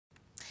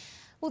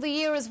Well, the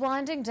year is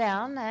winding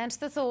down and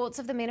the thoughts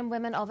of the men and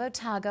women of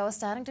Otago are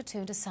starting to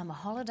turn to summer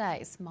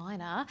holidays. Mine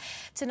are.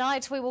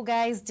 Tonight we will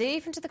gaze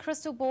deep into the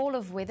crystal ball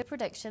of weather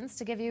predictions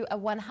to give you a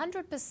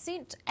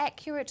 100%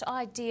 accurate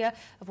idea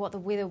of what the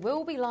weather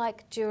will be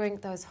like during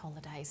those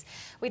holidays.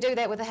 We do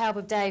that with the help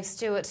of Dave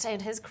Stewart and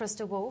his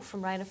crystal ball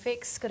from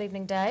Raineffects. Good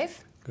evening,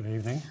 Dave. Good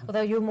evening.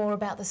 Although you're more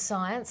about the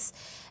science,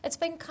 it's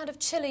been kind of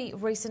chilly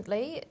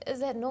recently. Is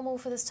that normal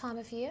for this time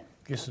of year?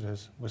 Yes, it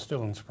is. We're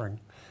still in spring.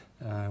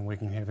 We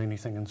can have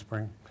anything in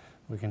spring.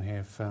 We can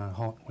have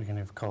hot, we can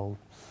have cold.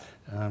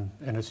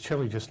 And it's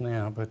chilly just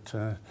now, but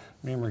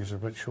memories are a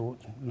bit short.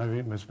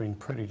 November's been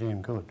pretty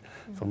damn good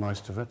for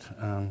most of it.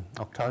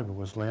 October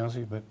was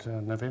lousy, but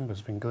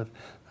November's been good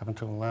up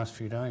until the last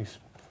few days.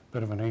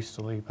 Bit of an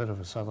easterly, bit of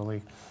a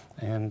southerly,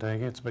 and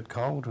yeah, it's a bit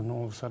cold, and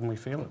all of a sudden we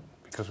feel it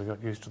because we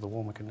got used to the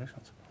warmer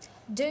conditions.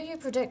 Do you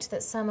predict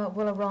that summer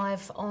will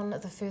arrive on the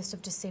 1st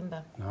of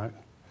December? No.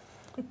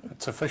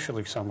 It's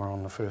officially summer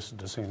on the 1st of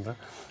December.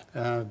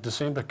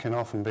 December can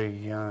often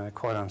be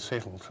quite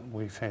unsettled.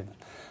 We've had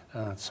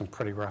some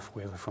pretty rough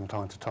weather from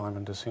time to time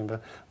in December.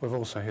 We've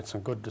also had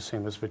some good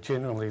Decembers, but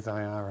generally they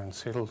are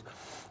unsettled.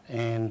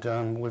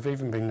 And we've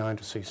even been known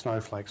to see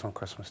snowflakes on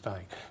Christmas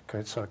Day.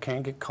 Okay, so it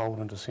can get cold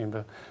in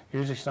December.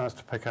 Usually starts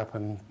to pick up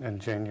in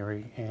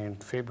January,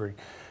 and February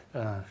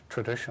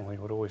traditionally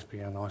would always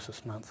be our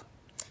nicest month.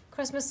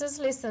 Christmas is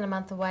less than a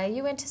month away. Are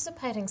you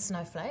anticipating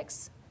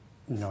snowflakes?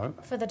 No.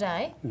 For the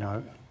day?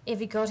 No.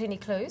 Have you got any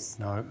clues?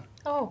 No.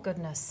 Oh,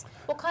 goodness.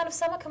 What kind of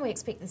summer can we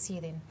expect this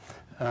year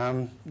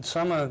then?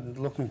 Summer,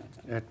 looking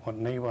at what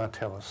NIWA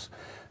tell us,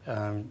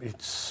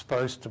 it's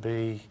supposed to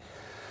be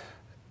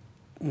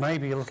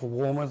maybe a little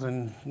warmer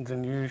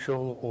than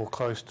usual, or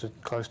close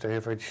to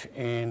average,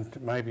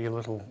 and maybe a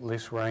little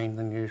less rain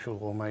than usual,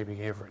 or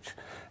maybe average.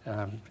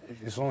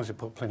 As long as you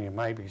put plenty of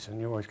maybes in,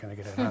 you're always going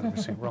to get it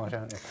 100% right,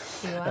 aren't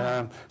you? You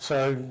are.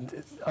 So,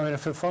 I mean,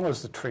 if it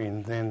follows the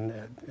trend,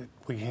 then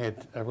we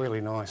had a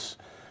really nice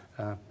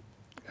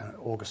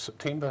August,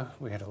 September.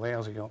 We had a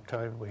lousy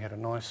October. We had a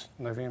nice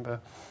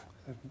November.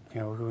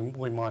 You know,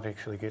 we might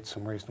actually get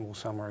some reasonable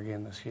summer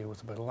again this year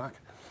with a bit of luck.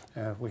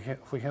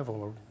 If we have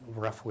all the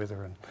rough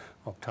weather in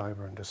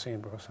October and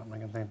December or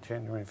something, and then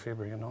January and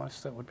February are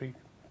nice, that would be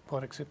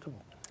quite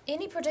acceptable.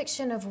 Any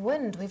prediction of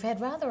wind? We've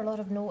had rather a lot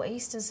of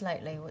nor'easters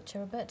lately, which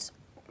are a bit...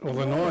 Well,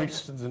 the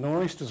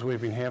nor'easters we've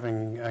been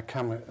having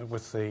come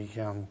with the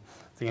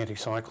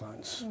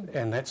anticyclones,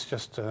 and that's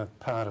just a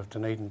part of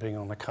Dunedin being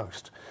on the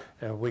coast.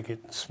 We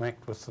get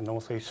smacked with the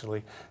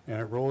northeasterly,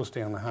 and it roars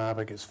down the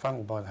harbour, gets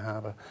funneled by the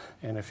harbour,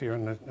 and if you're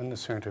in the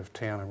centre of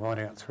town and right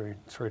out through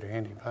to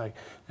Andy Bay,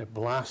 it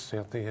blasts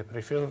out there. But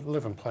if you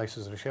live in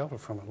places that are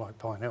sheltered from it, like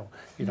Pine Hill,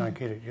 you don't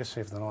get it. You just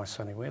have the nice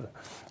sunny weather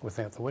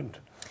without the wind.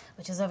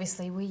 Which is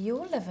obviously where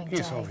you're living,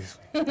 Yes, Dave.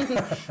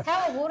 obviously.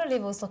 How are water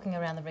levels looking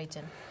around the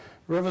region?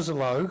 Rivers are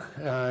low.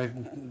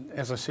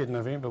 As I said,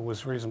 November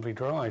was reasonably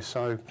dry,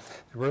 so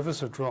the rivers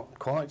have dropped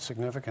quite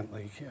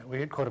significantly. We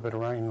had quite a bit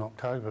of rain in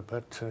October,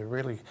 but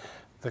really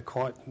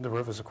the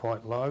rivers are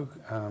quite low,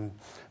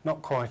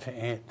 not quite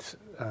at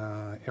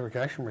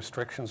irrigation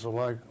restrictions,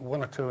 although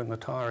one or two in the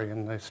Taieri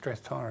and the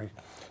Strathtyre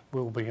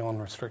will be on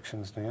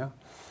restrictions now.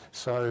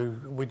 So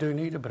we do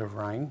need a bit of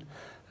rain.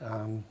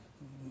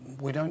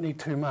 We don't need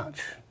too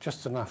much,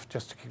 just enough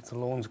just to keep the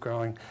lawns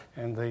growing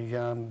and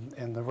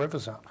the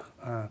rivers up.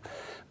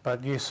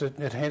 But yes,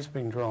 it has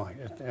been dry,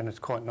 and it's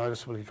quite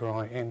noticeably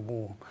dry and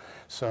warm.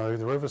 So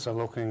the rivers are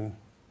looking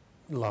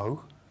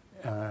low,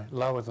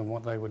 lower than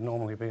what they would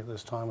normally be at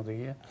this time of the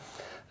year.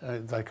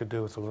 They could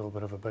do with a little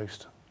bit of a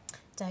boost.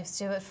 Dave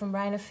Stewart from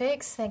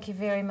Raineffects, thank you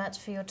very much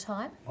for your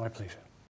time. My pleasure.